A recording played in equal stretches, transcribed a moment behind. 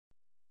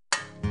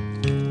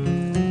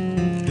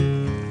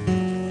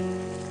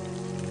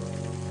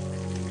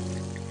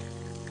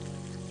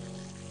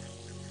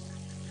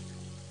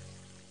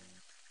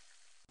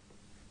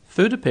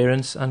Food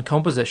appearance and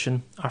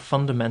composition are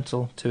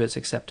fundamental to its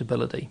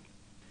acceptability.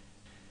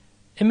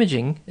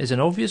 Imaging is an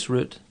obvious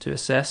route to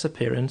assess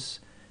appearance,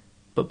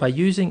 but by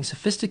using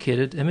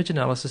sophisticated image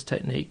analysis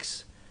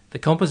techniques, the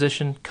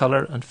composition,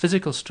 colour and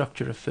physical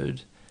structure of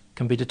food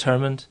can be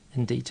determined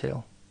in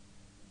detail.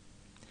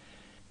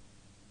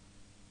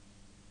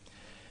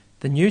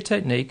 The new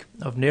technique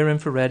of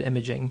near-infrared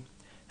imaging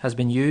has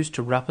been used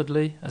to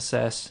rapidly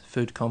assess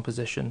food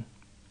composition.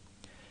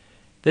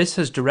 This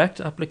has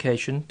direct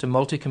application to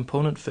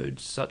multi-component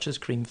foods such as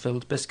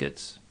cream-filled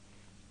biscuits.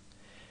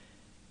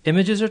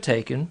 Images are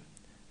taken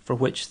for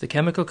which the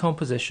chemical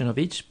composition of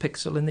each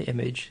pixel in the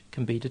image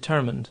can be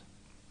determined.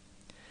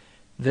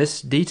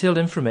 This detailed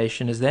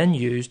information is then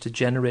used to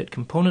generate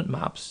component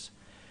maps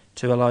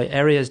to allow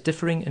areas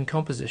differing in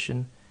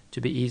composition to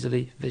be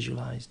easily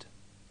visualized.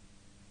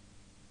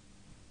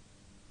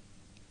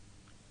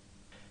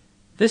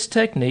 This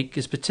technique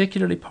is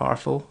particularly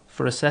powerful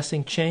for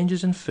assessing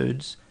changes in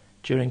foods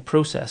during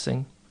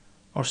processing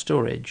or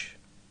storage.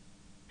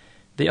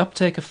 The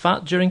uptake of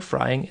fat during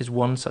frying is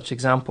one such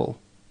example.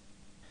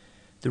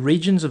 The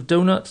regions of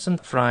donuts and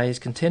fries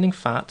containing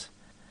fat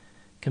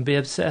can be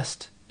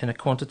assessed in a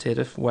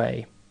quantitative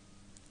way,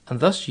 and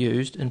thus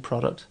used in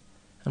product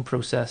and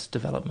process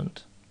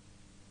development.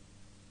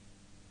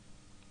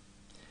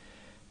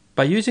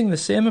 By using the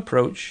same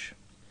approach,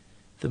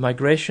 the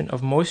migration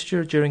of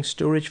moisture during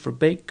storage for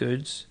baked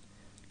goods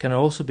can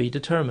also be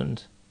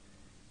determined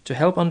to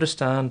help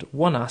understand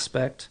one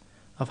aspect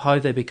of how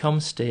they become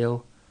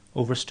stale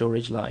over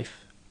storage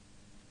life.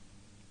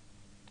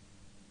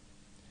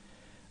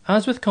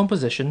 As with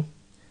composition,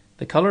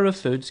 the colour of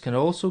foods can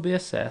also be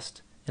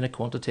assessed in a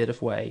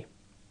quantitative way.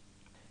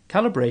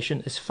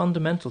 Calibration is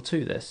fundamental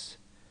to this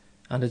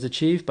and is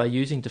achieved by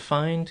using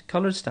defined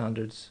coloured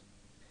standards.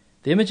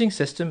 The imaging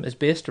system is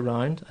based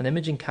around an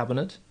imaging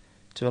cabinet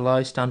to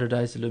allow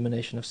standardised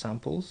illumination of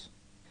samples.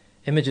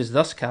 Images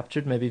thus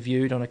captured may be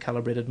viewed on a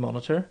calibrated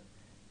monitor,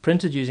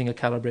 printed using a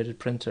calibrated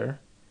printer,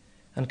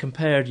 and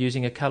compared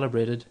using a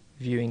calibrated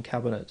viewing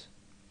cabinet.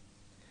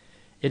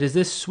 It is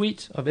this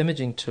suite of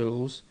imaging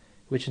tools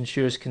which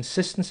ensures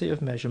consistency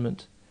of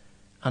measurement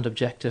and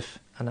objective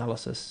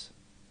analysis.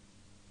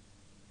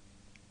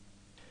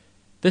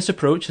 This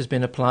approach has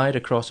been applied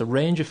across a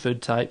range of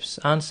food types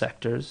and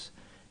sectors,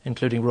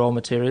 including raw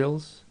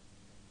materials,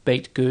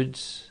 baked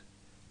goods,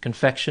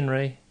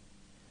 confectionery,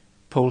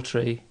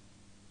 poultry,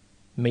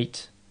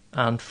 meat,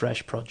 and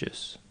fresh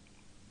produce.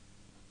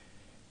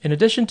 In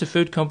addition to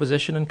food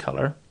composition and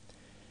colour,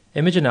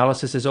 image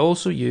analysis is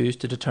also used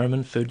to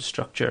determine food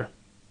structure.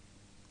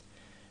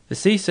 The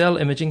C-cell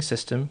imaging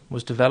system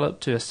was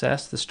developed to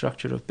assess the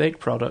structure of baked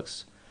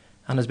products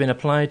and has been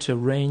applied to a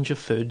range of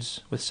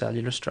foods with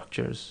cellular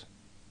structures.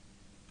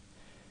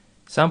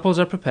 Samples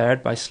are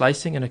prepared by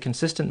slicing in a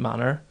consistent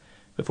manner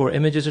before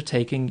images are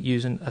taken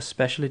using a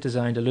specially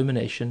designed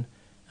illumination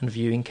and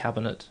viewing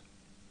cabinet.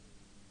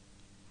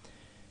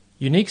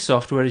 Unique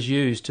software is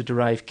used to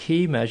derive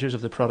key measures of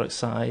the product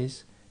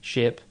size,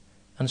 shape,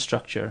 and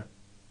structure.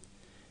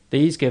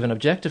 These give an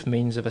objective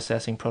means of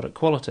assessing product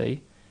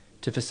quality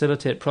to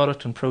facilitate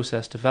product and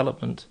process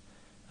development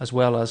as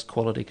well as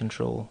quality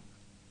control.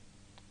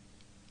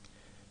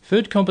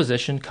 Food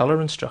composition, colour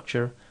and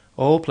structure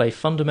all play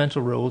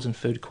fundamental roles in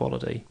food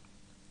quality.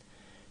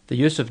 The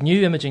use of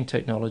new imaging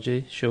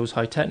technology shows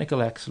how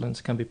technical excellence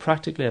can be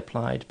practically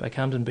applied by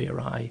Campden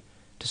BRI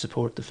to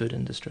support the food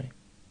industry.